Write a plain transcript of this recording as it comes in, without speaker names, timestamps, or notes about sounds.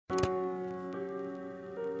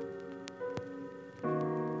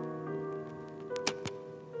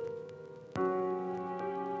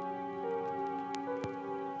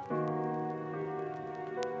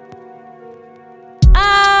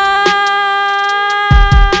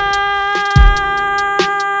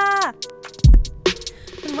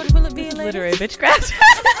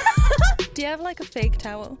bitchcraft. Do you have like a fake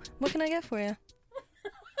towel? What can I get for you?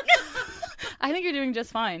 I think you're doing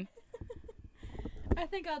just fine. I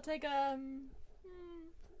think I'll take an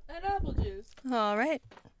apple juice. All right.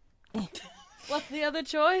 What's the other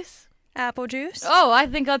choice? Apple juice. Oh, I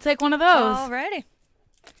think I'll take one of those. Alrighty.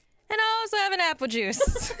 And I also have an apple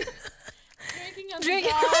juice.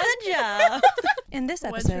 Drinking on the job. And this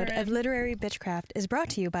episode of Literary Bitchcraft is brought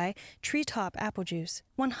to you by Treetop Apple Juice.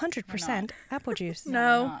 100% apple juice.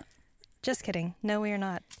 No. Just kidding. No, we are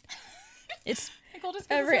not. It's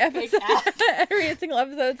Every episode, every single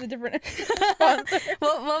episode is a different sponsor.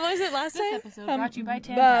 what was it last This time? episode brought to you by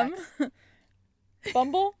Tampax.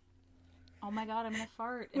 Bumble? Oh my god, I'm gonna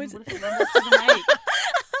fart. And what if it rumbles to the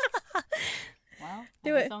mic? Well,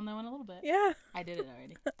 Do I guess it. I'll know in a little bit. Yeah. I did it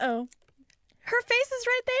already. Oh. Her face is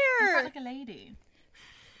right I there. fart like a lady.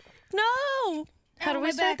 No. How do my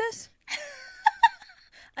we start back. this?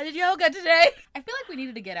 I did yoga today. I feel like we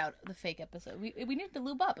needed to get out the fake episode. We needed to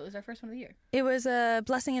lube up. It was our first one of the year. It was a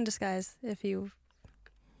blessing in disguise, if you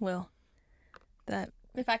will. That.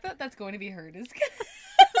 The fact that that's going to be heard is good.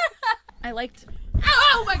 I liked...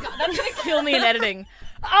 Oh my god, that's going to kill me in editing.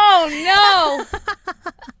 Oh no!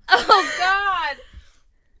 Oh god!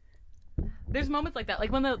 There's moments like that.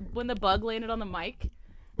 Like when the bug landed on the mic.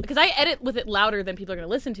 Because I edit with it louder than people are going to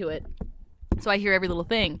listen to it. So I hear every little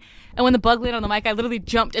thing. And when the bug landed on the mic, I literally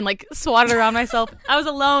jumped and like swatted around myself. I was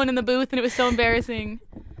alone in the booth and it was so embarrassing.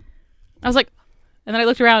 I was like, and then I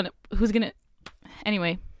looked around. Who's gonna...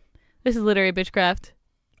 Anyway, this is Literary Bitchcraft.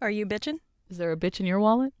 Are you bitching? Is there a bitch in your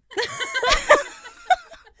wallet?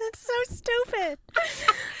 That's so stupid.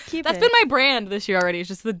 That's been my brand this year already. It's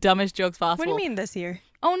just the dumbest jokes possible. What do you mean this year?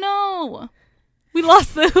 Oh no. We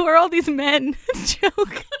lost the who are all these men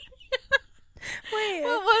joke. Wait,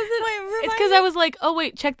 What was it? Wait, It's because I was like, oh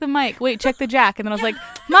wait, check the mic. Wait, check the jack. And then I was like,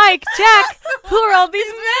 Mike, Jack, who are all these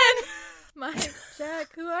men? Mike,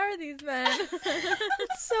 Jack, who are these men?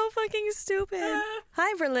 It's so fucking stupid.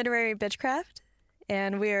 Hi, we're Literary Bitchcraft,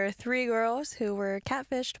 and we are three girls who were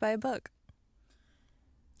catfished by a book.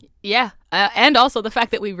 Yeah. And also the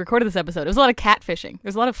fact that we recorded this episode. It was a lot of catfishing.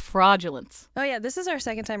 There's a lot of fraudulence. Oh yeah, this is our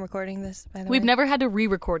second time recording this, by the way. We've never had to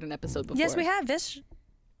re-record an episode before. Yes, we have.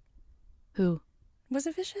 Who? Was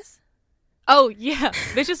it Vicious? Oh, yeah.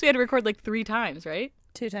 Vicious we had to record like 3 times, right?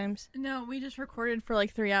 2 times. No, we just recorded for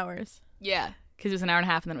like 3 hours. Yeah. Because it was an hour and a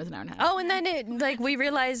half and then it was an hour and a half. Oh, and then we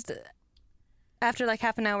realized after like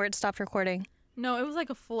half an hour it stopped recording. No, it was like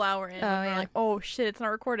a full hour in. Oh, and we're yeah. like, oh shit, it's not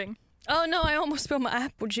recording. Oh no, I almost spilled my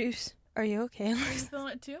apple juice. Are you okay? Are you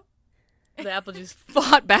feeling it too? The apple juice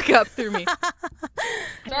fought back up through me.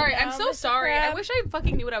 Sorry, I'm Now, so Mr. sorry. I Crab. wish I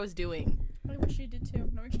fucking knew what I was doing. I wish you did too.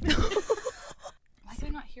 No, we can't. Why can I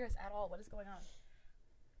not hear us at all? What is going on?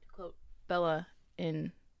 To quote Bella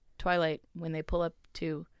in Twilight when they pull up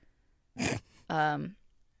to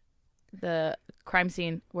the crime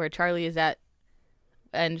scene where Charlie is at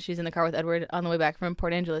and she's in the car with Edward on the way back from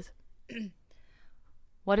Port Angeles.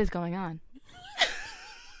 What is going on?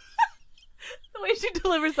 The way she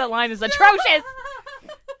delivers that line is atrocious.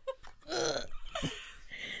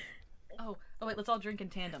 Oh wait, let's all drink in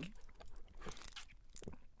tandem.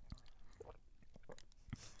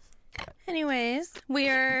 Anyways,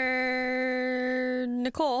 we're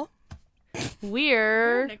Nicole.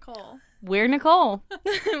 We're Nicole. Nicole.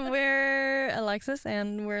 We're Alexis,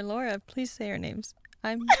 and we're Laura. Please say your names.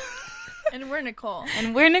 I'm... And we're Nicole.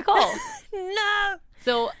 And we're Nicole. No!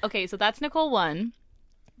 So that's Nicole 1.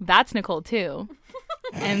 That's Nicole 2.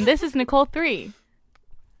 And this is Nicole 3.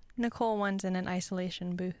 Nicole 1's in an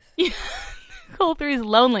isolation booth. Yeah. Nicole 3 is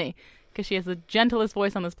lonely because she has the gentlest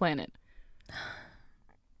voice on this planet.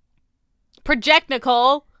 Project,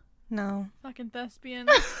 Nicole! No. Fucking thespian.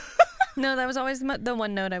 No, that was always the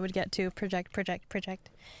one note I would get to. Project. Do you want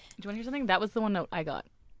to hear something? That was the one note I got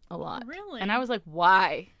a lot. Really? And I was like,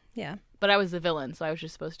 why? Yeah. But I was the villain, so I was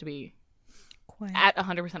just supposed to be Quiet. at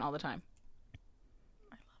 100% all the time.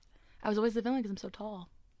 I was always the villain because I'm so tall.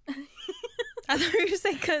 I thought you were going to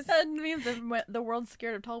say because... That means the world's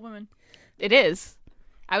scared of tall women. It is.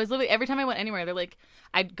 I was literally, every time I went anywhere, they're like,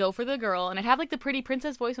 I'd go for the girl, and I'd have like the pretty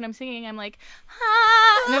princess voice when I'm singing. I'm like,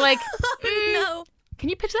 ah! And they're like, No. can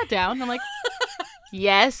you pitch that down? And I'm like,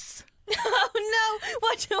 yes. Oh no.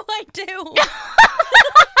 What do I do?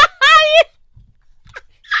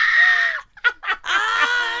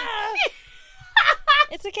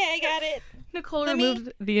 It's okay. I got it. Nicole Let me-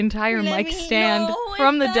 removed the entire let mic me- stand no, it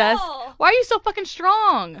from the desk. fell. Why are you so fucking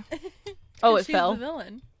strong? Oh, it She's fell. the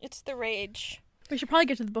villain. It's the rage. We should probably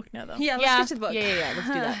get to the book now, though. Yeah, let's Yeah. get to the book. Yeah, let's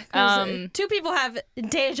do that. 'Cause, 2 people have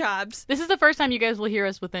day jobs. This is the first time you guys will hear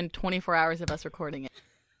us within 24 hours of us recording it.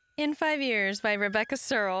 In 5 Years by Rebecca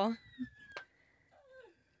Searle.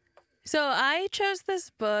 So I chose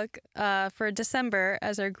this book for December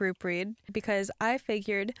as our group read because I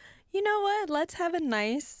figured, you know what? Let's have a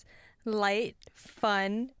nice, light,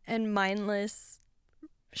 fun, and mindless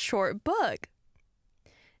short book.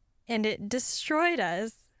 And it destroyed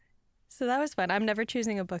us. So that was fun. I'm never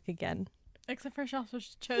choosing a book again. Except for she also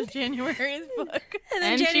chose January's book.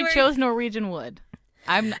 And she chose Norwegian Wood.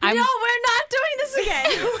 I'm No, we're not doing this again.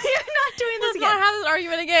 We are not doing this Let's again. not have this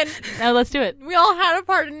argument again. No, let's do it. We all had a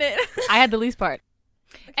part in it. I had the least part.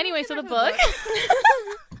 Anyway, so the book,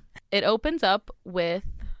 it opens up with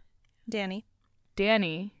Danny.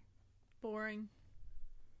 Boring.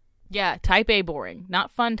 Yeah, type A boring. Not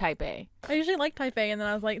fun type A. I usually like type A, and then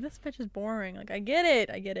I was like, this bitch is boring. Like, I get it.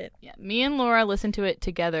 Yeah, me and Laura listened to it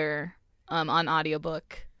together on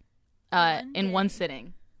audiobook in one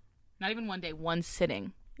sitting. Not even one day, one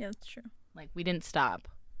sitting. Yeah, that's true. Like, we didn't stop.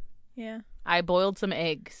 Yeah. I boiled some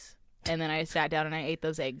eggs, and then I sat down and I ate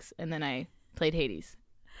those eggs, and then I played Hades.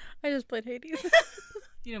 I just played Hades.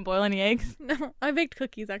 You didn't boil any eggs? No, I baked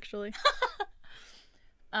cookies, actually.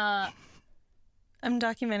 I'm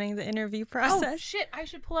documenting the interview process. Oh, shit. I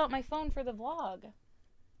should pull out my phone for the vlog.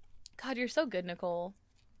 God, you're so good, Nicole.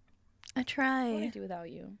 I What would I try. do without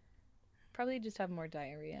you? Probably just have more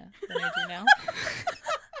diarrhea than I do now.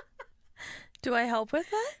 Do I help with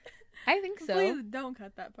that? I think so. Please don't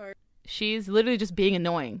cut that part. She's literally just being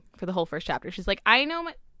annoying for the whole first chapter. She's like, I know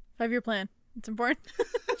my... 5-year plan. It's important.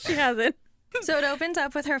 She has it. So it opens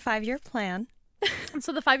up with her 5-year plan.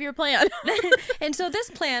 So the 5-year plan. And so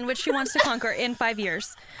this plan, which she wants to conquer in 5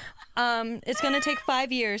 years, it's going to take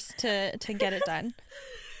 5 years to get it done.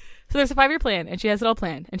 So there's a 5-year plan, and she has it all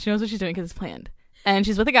planned, and she knows what she's doing because it's planned. And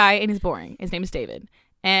she's with a guy, and he's boring. His name is David.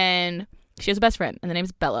 And she has a best friend, and the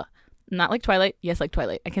name's Bella. Not like Twilight. Yes, like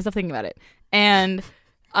Twilight. I can't stop thinking about it. And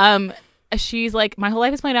she's like, my whole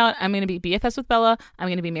life is planned out. I'm going to be BFS with Bella. I'm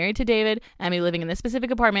going to be married to David. I'm going to be living in this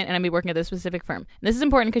specific apartment, and I'm going to be working at this specific firm. And this is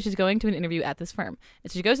important because she's going to an interview at this firm.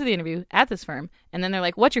 And so she goes to the interview at this firm, and then they're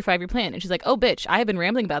like, what's your 5-year plan? And she's like, oh, bitch, I have been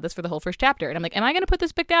rambling about this for the whole first chapter. And I'm like, am I going to put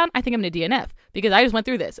this book down? I think I'm going to DNF because I just went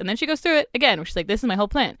through this. And then she goes through it again, where she's like, this is my whole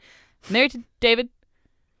plan. Married to David,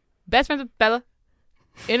 best friends with Bella,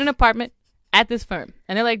 in an apartment at this firm.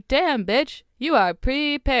 And they're like, damn, bitch, you are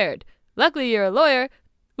prepared. Luckily, you're a lawyer.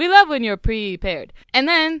 We love when you're prepared. And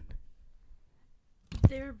then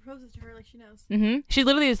David proposes to her like she knows. she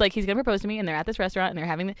literally is like, he's going to propose to me, and they're at this restaurant, and they're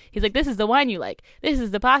having he's like, this is the wine you like. This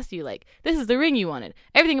is the pasta you like. This is the ring you wanted.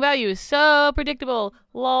 Everything about you is so predictable.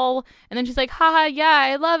 Lol. And then she's like, haha, yeah,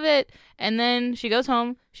 I love it. And then she goes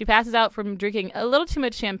home. She passes out from drinking a little too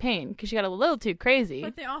much champagne because she got a little too crazy.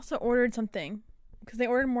 But they also ordered something because they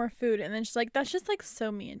ordered more food, and then she's like, that's just like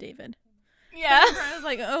so me and David. Yeah. I was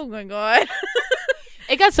like, oh my god.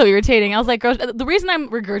 It got so irritating. I was like, girl, the reason I'm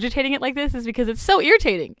regurgitating it like this is because it's so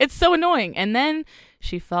irritating. It's so annoying. And then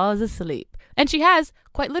she falls asleep. And she has,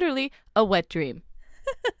 quite literally, a wet dream.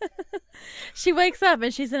 She wakes up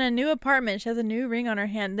and she's in a new apartment. She has a new ring on her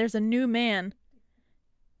hand. There's a new man.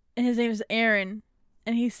 And his name is Aaron.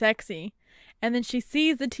 And he's sexy. And then she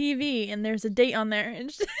sees the TV and there's a date on there.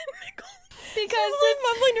 And she, because she's like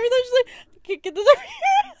mumbling to herself. She's like, get this over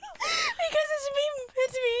here. Because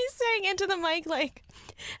it's me saying into the mic, like,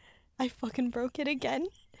 I fucking broke it again.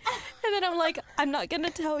 And then I'm like, I'm not going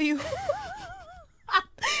to tell you.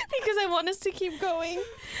 Because I want us to keep going.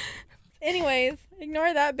 Anyways,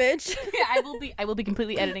 ignore that bitch. Yeah, I will be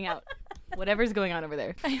completely editing out whatever's going on over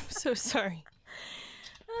there. I am so sorry.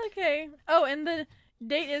 Okay. Oh, and the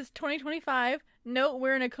date is 2025. Note,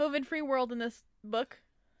 we're in a COVID-free world in this book.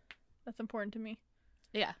 That's important to me.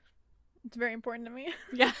 Yeah. It's very important to me.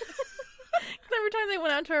 Yeah. Because every time they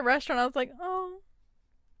went out to a restaurant, I was like, oh.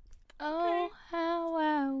 Oh, how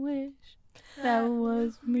I wish that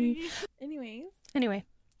was me. Anyway,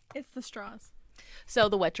 it's the straws. So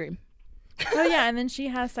the wet dream. Oh, yeah, and then she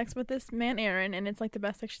has sex with this man, Aaron, and it's like the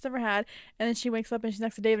best sex she's ever had. And then she wakes up and she's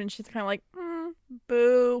next to David, and she's kind of like,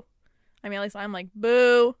 boo. I mean, at least I'm like,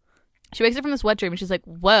 boo. She wakes up from this wet dream, and she's like,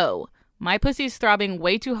 whoa, my pussy's throbbing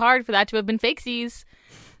way too hard for that to have been fakesies.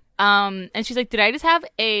 And she's like, did I just have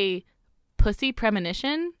a pussy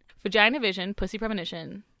premonition? Vagina vision, pussy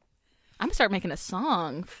premonition. I'm gonna start making a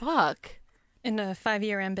song. Fuck. In a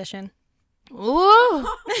 5-year ambition. Ooh. We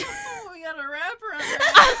got a rapper on there.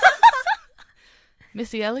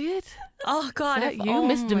 Missy Elliott? Oh, God. Is that you,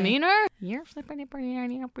 misdemeanor? You're flipping it.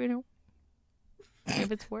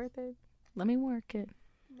 If it's worth it, let me work it.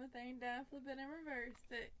 But they ain't down, flip it and reverse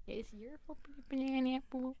it. It's your flipping.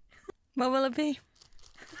 What will it be?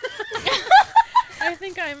 I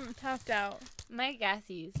think I'm tapped out. My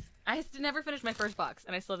gassies. I never finished my first box,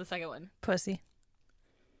 and I still have the second one. Pussy.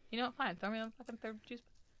 You know what? Fine. Throw me a fucking third juice.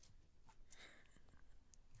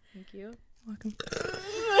 Thank you. Welcome.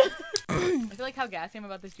 I feel like how gassy I'm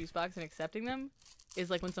about this juice box and accepting them is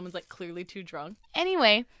like when someone's like clearly too drunk.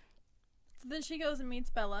 Anyway. So then she goes and meets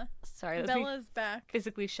Bella. Sorry, Bella's back.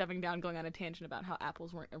 Physically shoving down, going on a tangent about how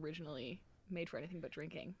apples weren't originally made for anything but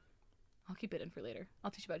drinking. I'll keep it in for later.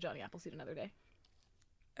 I'll teach you about Johnny Appleseed another day.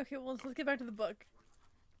 Okay, well, let's get back to the book.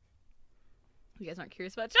 You guys aren't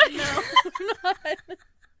curious about Johnny? No, I'm not.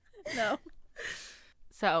 No.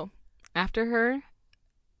 So, after her, I'm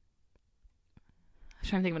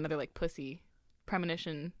trying to think of another like pussy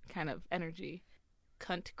premonition kind of energy.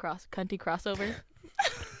 Cunty crossover.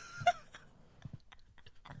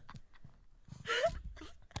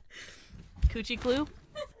 Coochie clue.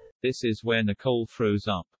 This is where Nicole throws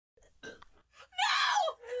up.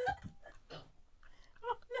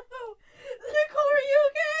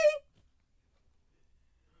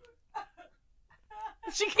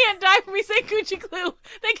 She can't die for me saying coochie clue.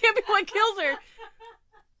 That can't be what kills her.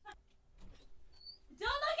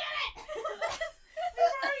 Don't look at it!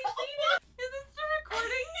 You've already seen it. Is it still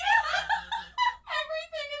recording?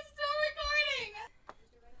 Everything is still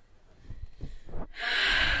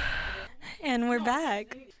recording. And we're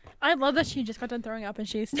back. I love that she just got done throwing up and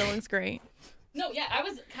she still looks great. No, yeah, I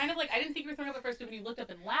was kind of like, I didn't think you were throwing up at first, but when you looked up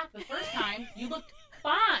and laughed the first time, you looked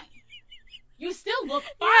fine. You still look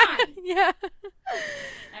fine. Yeah.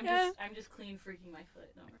 I'm just clean freaking my foot.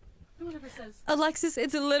 No one ever says Alexis,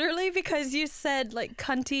 it's literally because you said like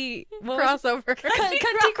cunty crossover. Cunty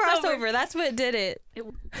crossover. That's what did it.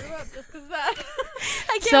 Just 'cause that.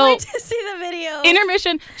 I can't wait to see the video.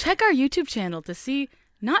 Intermission. Check our YouTube channel to see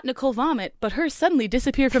not Nicole vomit, but her suddenly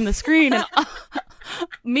disappear from the screen and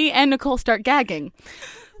me and Nicole start gagging.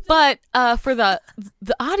 But for the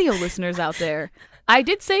audio listeners out there, I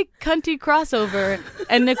did say cunty crossover,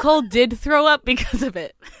 and Nicole did throw up because of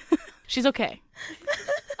it. She's okay.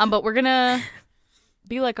 But we're gonna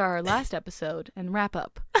be like our last episode and wrap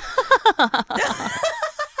up. That's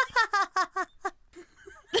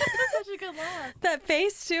such a good laugh. That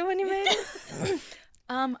face too when you made it.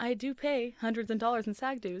 I do pay hundreds of dollars in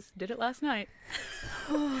SAG dues. Did it last night.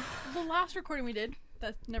 The last recording we did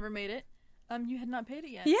that never made it. You had not paid it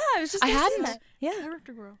yet. Yeah, I was just. I gonna say hadn't. that. Yeah.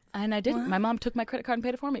 Character growth. And I didn't. Wow. My mom took my credit card and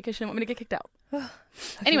paid it for me because she didn't want me to get kicked out.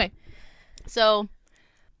 Anyway, so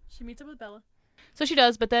She meets up with Bella. she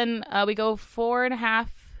does, but then we go 4.5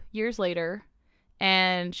 years later,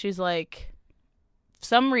 and she's like, for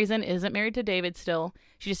some reason, isn't married to David still.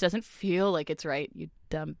 She just doesn't feel like it's right, you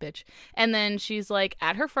dumb bitch. And then she's like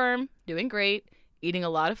at her firm, doing great, eating a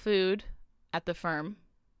lot of food at the firm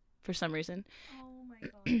for some reason. Oh my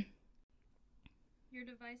god. Your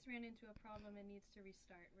device ran into a problem and needs to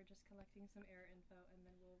restart. We're just collecting some error info and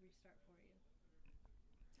then we'll restart for you.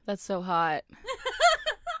 That's so hot.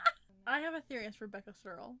 I have a theory as Rebecca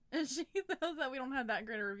Searle. And she knows that we don't have that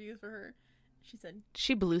great of reviews for her. She said,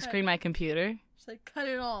 She blue screened my computer. she's like, cut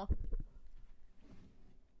it all.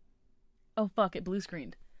 Oh, fuck, it blue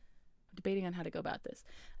screened. I'm debating on how to go about this.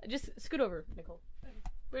 Just scoot over, Nicole.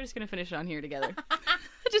 We're just going to finish it on here together.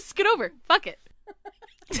 Just scoot over. Fuck it.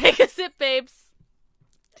 Take a sip, babes.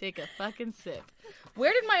 Take a fucking sip.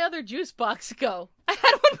 Where did my other juice box go? I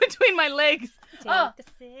had one between my legs. Take a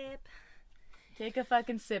sip. Take a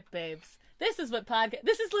fucking sip, babes. This is what podcast...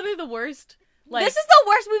 This is literally the worst. Like, This is the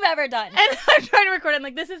worst we've ever done. And I'm trying to record it. I'm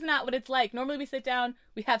like, this is not what it's like. Normally we sit down,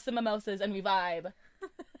 we have some mimosas, and we vibe.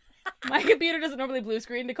 My computer doesn't normally blue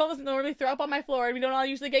screen. Nicole doesn't normally throw up on my floor, and we don't all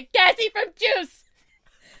usually get gassy from juice.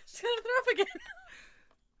 She's gonna throw up again.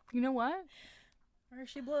 You know what? Or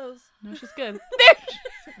she blows. No, she's good.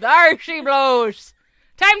 There she blows.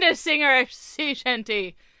 Time to sing her sea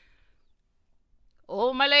shanty.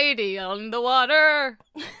 Oh, my lady on the water.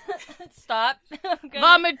 Stop.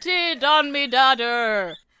 Vomited on me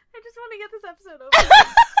daughter. I just want to get this episode over.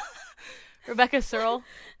 Rebecca Searle,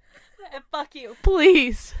 Fuck you.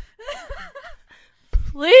 please.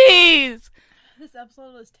 Please. This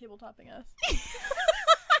episode is tabletopping us.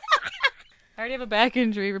 I already have a back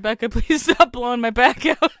injury. Rebecca, please stop blowing my back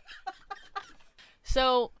out.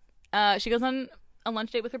 So, she goes on a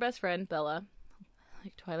lunch date with her best friend, Bella.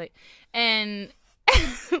 Like Twilight. And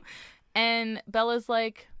and Bella's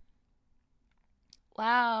like,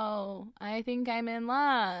 wow, I think I'm in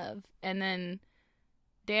love. And then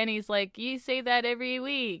Danny's like, you say that every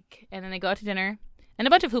week. And then they go out to dinner. And a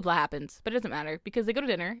bunch of hoopla happens. But it doesn't matter because they go to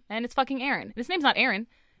dinner and it's fucking Aaron. His name's not Aaron.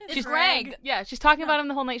 It's Greg. Yeah, she's talking about him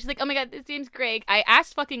the whole night. She's like, oh my god, his name's Greg. I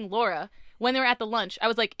asked fucking Laura when they were at the lunch. I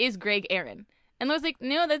was like, is Greg Aaron? And Laura's like,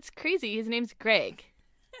 no, that's crazy. His name's Greg.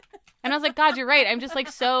 And I was like, God, you're right. I'm just like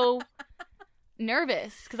so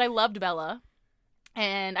nervous because I loved Bella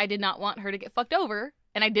and I did not want her to get fucked over.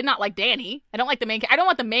 And I did not like Danny. I don't want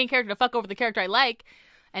the main character to fuck over the character I like.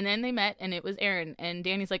 And then they met and it was Aaron. And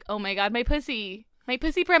Danny's like, oh my God, my pussy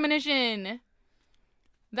premonition.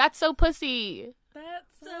 That's so pussy.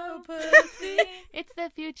 That's so pussy. It's the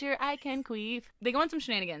future I can queef. They go on some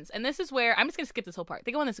shenanigans. And this is where, I'm just going to skip this whole part.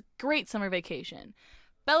 They go on this great summer vacation.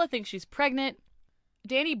 Bella thinks she's pregnant.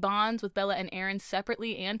 Danny bonds with Bella and Aaron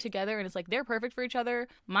separately and together, and it's like they're perfect for each other.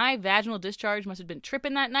 My vaginal discharge must have been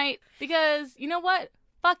tripping that night because, you know what?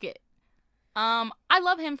 Fuck it. I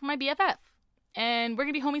love him for my BFF, and we're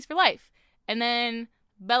gonna be homies for life. And then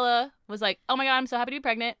Bella was like, oh my God, I'm so happy to be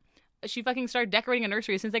pregnant. She fucking started decorating a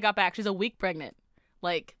nursery as soon as they got back. She's a week pregnant.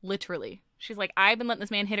 Like, literally. She's like, I've been letting this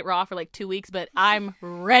man hit it raw for like 2 weeks, but I'm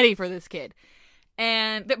ready for this kid.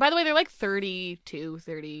 And by the way, they're like 32,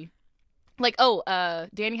 30. Like,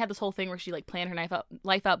 Danny had this whole thing where she, like, planned her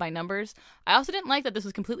life out by numbers. I also didn't like that this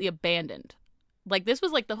was completely abandoned. Like, this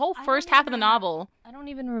was, like, the whole first half of the novel. I don't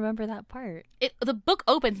even remember that part. The book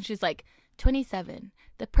opens and she's like, 27,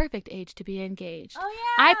 the perfect age to be engaged. Oh,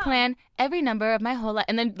 yeah. I plan every number of my whole life.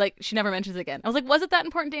 And then, like, she never mentions it again. I was like, was it that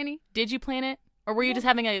important, Danny? Did you plan it? Or were you just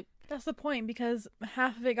having a... That's the point, because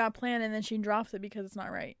half of it got planned and then she drops it because it's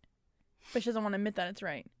not right. But she doesn't want to admit that it's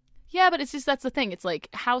right. Yeah, but it's just, that's the thing. It's like,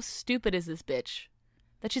 how stupid is this bitch?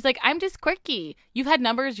 That she's like, I'm just quirky. You've had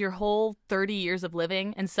numbers your whole 30 years of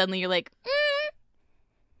living, and suddenly you're like,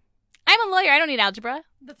 I'm a lawyer. I don't need algebra.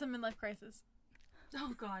 That's a midlife crisis.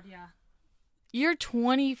 Oh, God, yeah. You're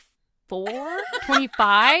 24?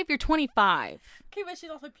 25? You're 25. Okay, but she's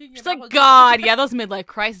also puking. She's like, God, yeah, those midlife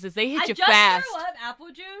crises, they hit you fast. I just threw up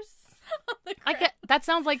apple juice. I get, that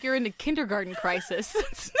sounds like you're in a kindergarten crisis.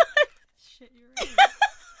 Shit, you're right.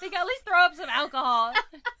 They can at least throw up some alcohol.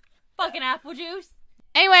 Fucking apple juice.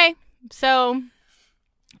 Anyway, so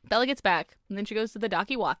Bella gets back, and then she goes to the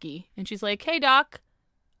Docky-Walkie, and she's like, hey, Doc,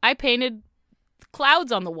 I painted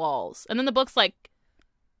clouds on the walls. And then the book's like,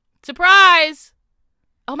 surprise!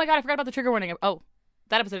 Oh my God, I forgot about the trigger warning. Oh,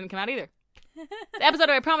 that episode didn't come out either. The episode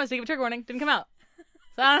I promised to give a trigger warning didn't come out.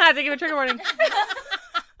 So I don't have to give a trigger warning.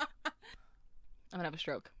 I'm gonna have a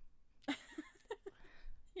stroke.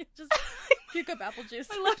 You just puke up apple juice.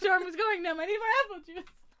 My left arm was going numb. I need more apple juice.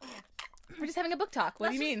 We're just having a book talk. What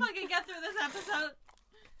do you mean? Let's just fucking get through this episode.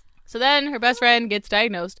 So then her best friend gets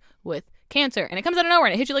diagnosed with cancer, and it comes out of nowhere,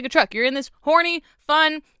 and it hits you like a truck. You're in this horny,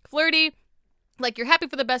 fun, flirty, like, you're happy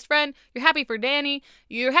for the best friend, you're happy for Danny,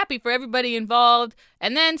 you're happy for everybody involved,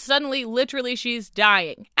 and then suddenly, literally, she's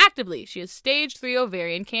dying. Actively. She has stage 3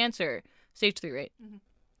 ovarian cancer. Stage 3, right? Mm-hmm.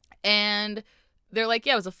 And they're like,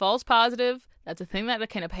 yeah, it was a false positive. That's a thing that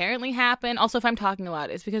can apparently happen. Also, if I'm talking a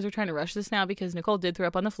lot, it's because we're trying to rush this now because Nicole did throw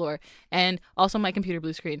up on the floor, and also my computer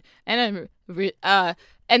blue screen. And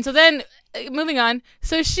so then, moving on,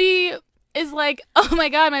 so she is like, oh my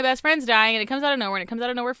God, my best friend's dying, and it comes out of nowhere, and it comes out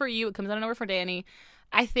of nowhere for you, it comes out of nowhere for Danny.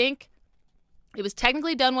 I think it was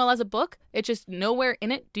technically done well as a book. It's just nowhere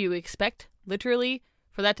in it do you expect, literally,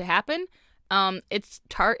 for that to happen. It's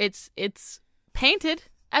painted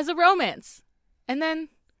as a romance. And then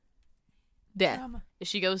death.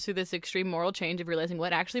 She goes through this extreme moral change of realizing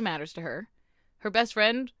what actually matters to her. Her best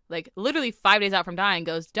friend, like, literally 5 days out from dying,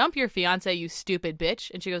 goes, dump your fiance, you stupid bitch.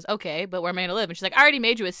 And she goes, okay, but where am I going to live? And she's like, I already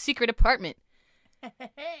made you a secret apartment.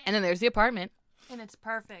 And then there's the apartment. And it's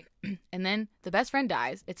perfect. And then the best friend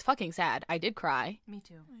dies. It's fucking sad. I did cry. Me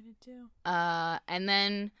too. I did too. And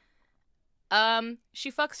then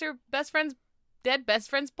she fucks her dead best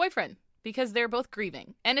friend's boyfriend because they're both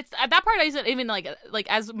grieving. And it's at that part I wasn't even like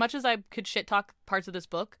as much as I could shit talk parts of this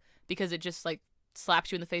book because it just like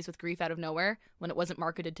slaps you in the face with grief out of nowhere when it wasn't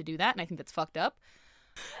marketed to do that, and I think that's fucked up.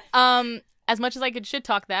 As much as I could shit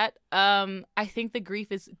talk that, I think the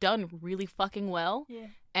grief is done really fucking well. Yeah.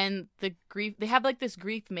 And the grief, they have like this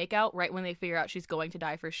grief makeout right when they figure out she's going to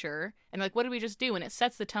die for sure. And like, what did we just do? And it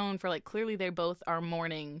sets the tone for like, clearly they both are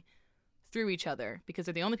mourning through each other because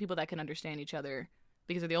they're the only people that can understand each other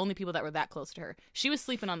because they're the only people that were that close to her. She was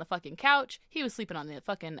sleeping on the fucking couch. He was sleeping on the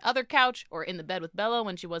fucking other couch or in the bed with Bella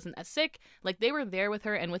when she wasn't as sick. Like, they were there with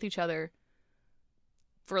her and with each other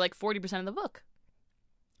for like 40% of the book.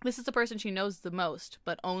 This is the person she knows the most,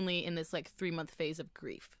 but only in this like 3-month phase of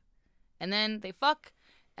grief. And then they fuck,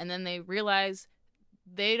 and then they realize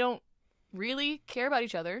they don't really care about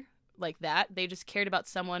each other like that. They just cared about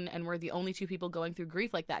someone and were the only two people going through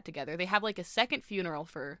grief like that together. They have like a second funeral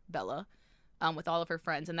for Bella with all of her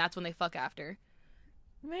friends, and that's when they fuck after.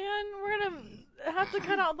 Man, we're gonna have to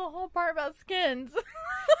cut out the whole part about skins.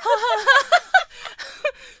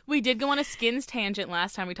 We did go on a Skins tangent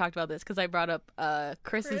last time we talked about this because I brought up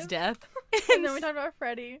Chris's Chris? death. And then we talked about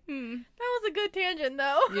Freddie. That was a good tangent,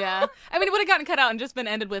 though. Yeah. I mean, it would have gotten cut out and just been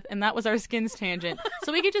ended with, and that was our Skins tangent.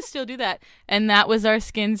 So we could just still do that. And that was our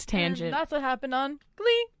Skins tangent. And that's what happened on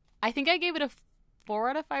Glee. I think I gave it a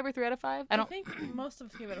 4 out of 5 or 3 out of 5. I think most of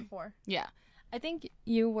us gave it a 4. Yeah. I think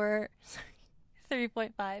you were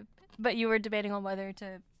 3.5, but you were debating on whether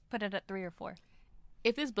to put it at 3 or 4.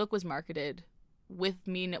 If this book was marketed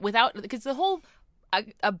without, because the whole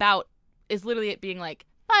about is literally it being like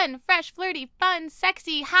fun, fresh, flirty, fun,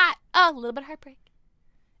 sexy, hot, a little bit of heartbreak.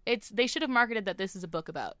 They should have marketed that this is a book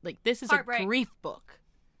about, like, this is Heartbreak. a grief book.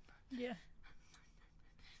 Yeah.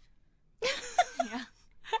 Yeah.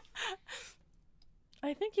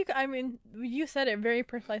 I think you said it very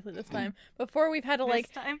precisely this time. Before we've had to This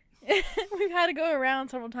time? we've had to go around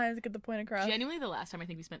several times to get the point across. Genuinely, the last time I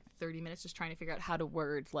think we spent 30 minutes just trying to figure out how to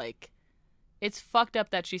word, like, it's fucked up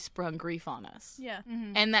that she sprung grief on us. Yeah.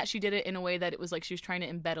 And that she did it in a way that it was like she was trying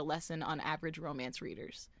to embed a lesson on average romance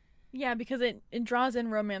readers. Yeah, because it draws in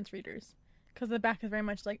romance readers. Because the back is very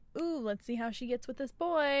much like, ooh, let's see how she gets with this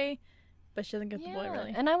boy. But she doesn't get the boy,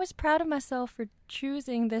 really. And I was proud of myself for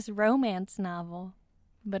choosing this romance novel.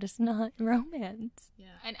 But it's not romance. Yeah.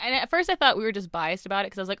 And at first I thought we were just biased about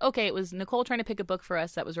it because I was like, okay, it was Nicole trying to pick a book for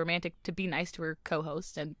us that was romantic to be nice to her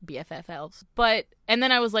co-host and BFFs. And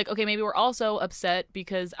then I was like, okay, maybe we're also upset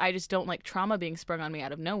because I just don't like trauma being sprung on me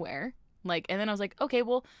out of nowhere. Like, and then I was like, okay,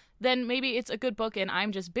 well, then maybe it's a good book and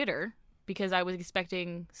I'm just bitter because I was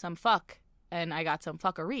expecting some fuck and I got some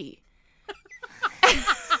fuckery.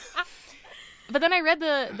 But then I read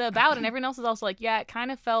the about and everyone else is also like, yeah, it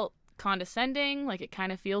kind of felt condescending. Like, it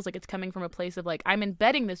kind of feels like it's coming from a place of like, I'm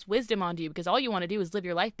embedding this wisdom onto you because all you want to do is live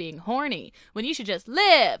your life being horny when you should just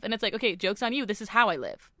live. And it's like, okay, joke's on you. This is how I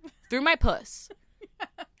live. Through my puss.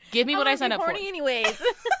 Give me what I signed up for. Horny anyways.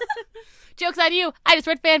 Joke's on you. I just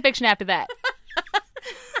read fan fiction after that.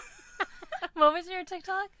 What was your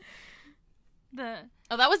TikTok?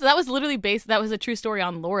 Oh, that was literally based. That was a true story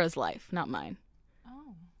on Laura's life, not mine.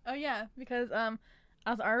 Oh yeah, because I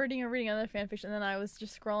was already reading another fanfiction, and then I was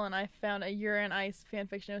just scrolling. I found a Yura and Ice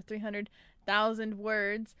fanfiction. It was 300,000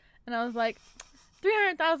 words, and I was like,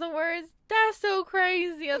 300,000 words? That's so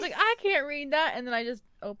crazy. I was like, I can't read that, and then I just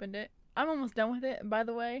opened it. I'm almost done with it. By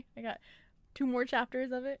the way, I got 2 more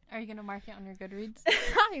chapters of it. Are you gonna mark it on your Goodreads?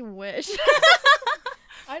 I wish.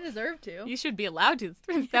 I deserve to. You should be allowed to.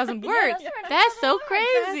 300,000 words. Yeah, That's so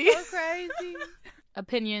crazy. That's so crazy.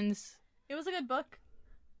 Opinions. It was a good book,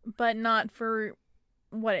 but not for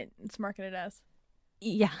what it's marketed as.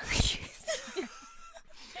 Yeah.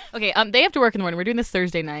 Okay, they have to work in the morning. We're doing this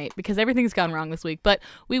Thursday night because everything's gone wrong this week. But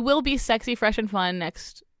we will be sexy, fresh, and fun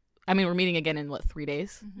next. I mean, we're meeting again in, 3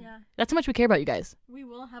 days? Yeah. That's how much we care about you guys. We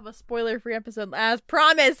will have a spoiler-free episode, as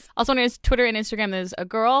promised. Also on his Twitter and Instagram, there's a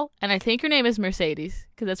girl, and I think your name is Mercedes,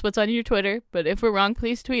 because that's what's on your Twitter. But if we're wrong,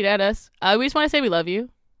 please tweet at us. We just want to say we love you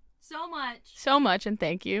So much. so much, and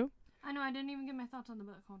thank you. I know, I didn't even get my thoughts on the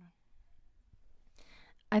book. Hold on.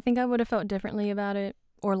 I think I would have felt differently about it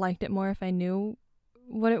or liked it more if I knew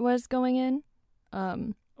what it was going in.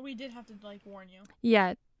 We did have to, warn you.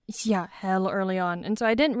 Yeah, hell early on. And so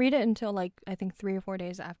I didn't read it until, I think 3 or 4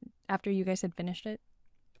 days after you guys had finished it.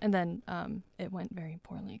 And then it went very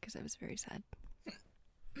poorly because I was very sad.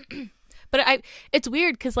 But it's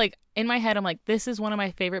weird because, in my head, I'm like, this is one of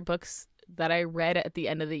my favorite books that I read at the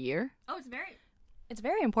end of the year. Oh, it's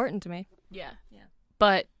very important to me. Yeah.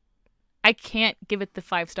 But I can't give it the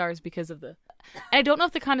 5 stars because of the... And I don't know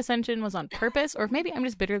if the condescension was on purpose or if maybe I'm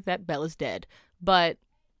just bitter that Bella's dead. But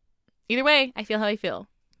either way, I feel how I feel.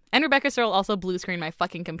 And Rebecca Searle also blue screened my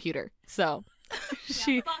fucking computer. So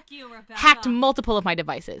she Fuck you, Rebecca. hacked multiple of my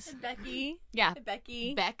devices. Becky. Yeah.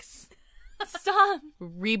 Becky. Bex. Stop.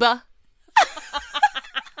 Reba. I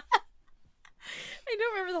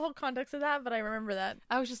don't remember the whole context of that, but I remember that.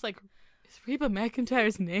 I was just like, is Reba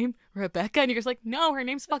McEntire's name Rebecca? And you're just like, no, her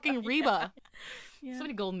name's fucking Reba. Yeah. So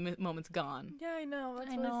many golden moments gone. Yeah, I know.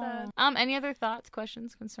 That's I really know. sad. Any other thoughts,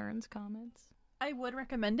 questions, concerns, comments? I would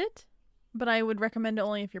recommend it, but I would recommend it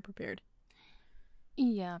only if you're prepared.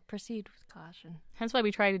 Yeah, proceed with caution. Hence why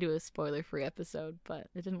we tried to do a spoiler-free episode, but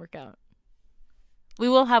it didn't work out. We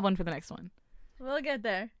will have one for the next one. We'll get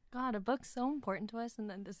there. God, a book's so important to us, and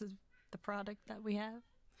then this is the product that we have.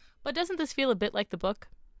 But doesn't this feel a bit like the book?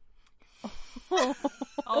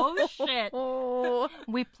 Oh, shit. Oh.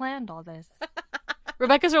 We planned all this.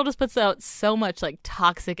 Rebecca Searle just puts out so much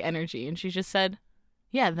toxic energy, and she just said,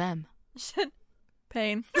 "Yeah, them."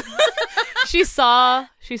 Pain. She saw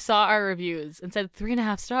our reviews and said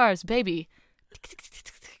 3.5 stars, baby.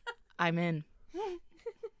 I'm in.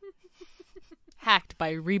 Hacked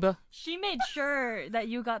by Reba. She made sure that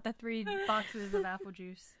you got the 3 boxes of apple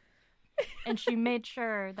juice. And she made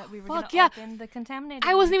sure that we were going to open the contaminated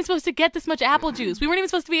I wasn't even supposed to get this much apple juice. We weren't even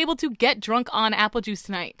supposed to be able to get drunk on apple juice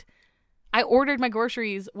tonight. I ordered my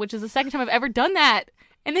groceries, which is the second time I've ever done that.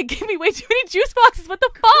 And they gave me way too many juice boxes. What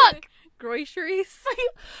the fuck? Groceries.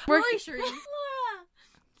 Groceries.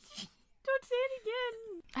 Don't say it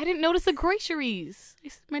again. I didn't notice the groceries. I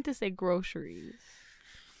meant to say groceries.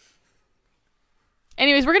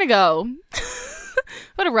 Anyways, we're going to go.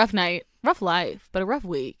 What a rough night. Rough life, but a rough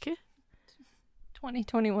week.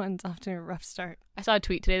 2021's off to a rough start. I saw a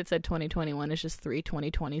tweet today that said 2021 is just 3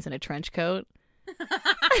 2020s in a trench coat.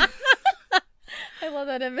 I love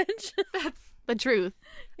that image. That's the truth.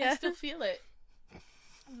 Yeah. I still feel it.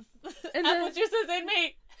 And Apple then, juice is in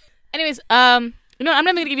me. Anyways, I'm not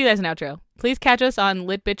going to give you guys an outro. Please catch us on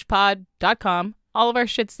litbitchpod.com. All of our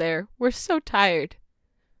shit's there. We're so tired.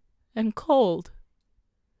 And cold.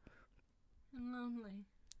 I'm lonely.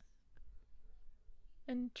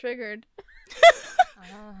 and triggered.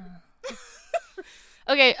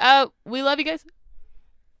 Okay, we love you guys.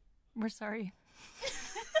 We're sorry.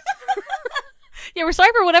 Yeah, we're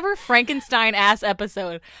sorry for whatever Frankenstein-ass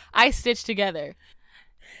episode I stitched together.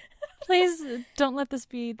 Please don't let this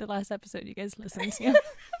be the last episode you guys listen to.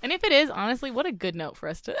 And if it is, honestly, what a good note for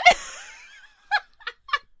us to...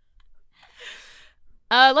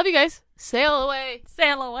 love you guys. Sail away.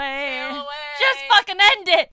 Sail away. Sail away. Just fucking end it.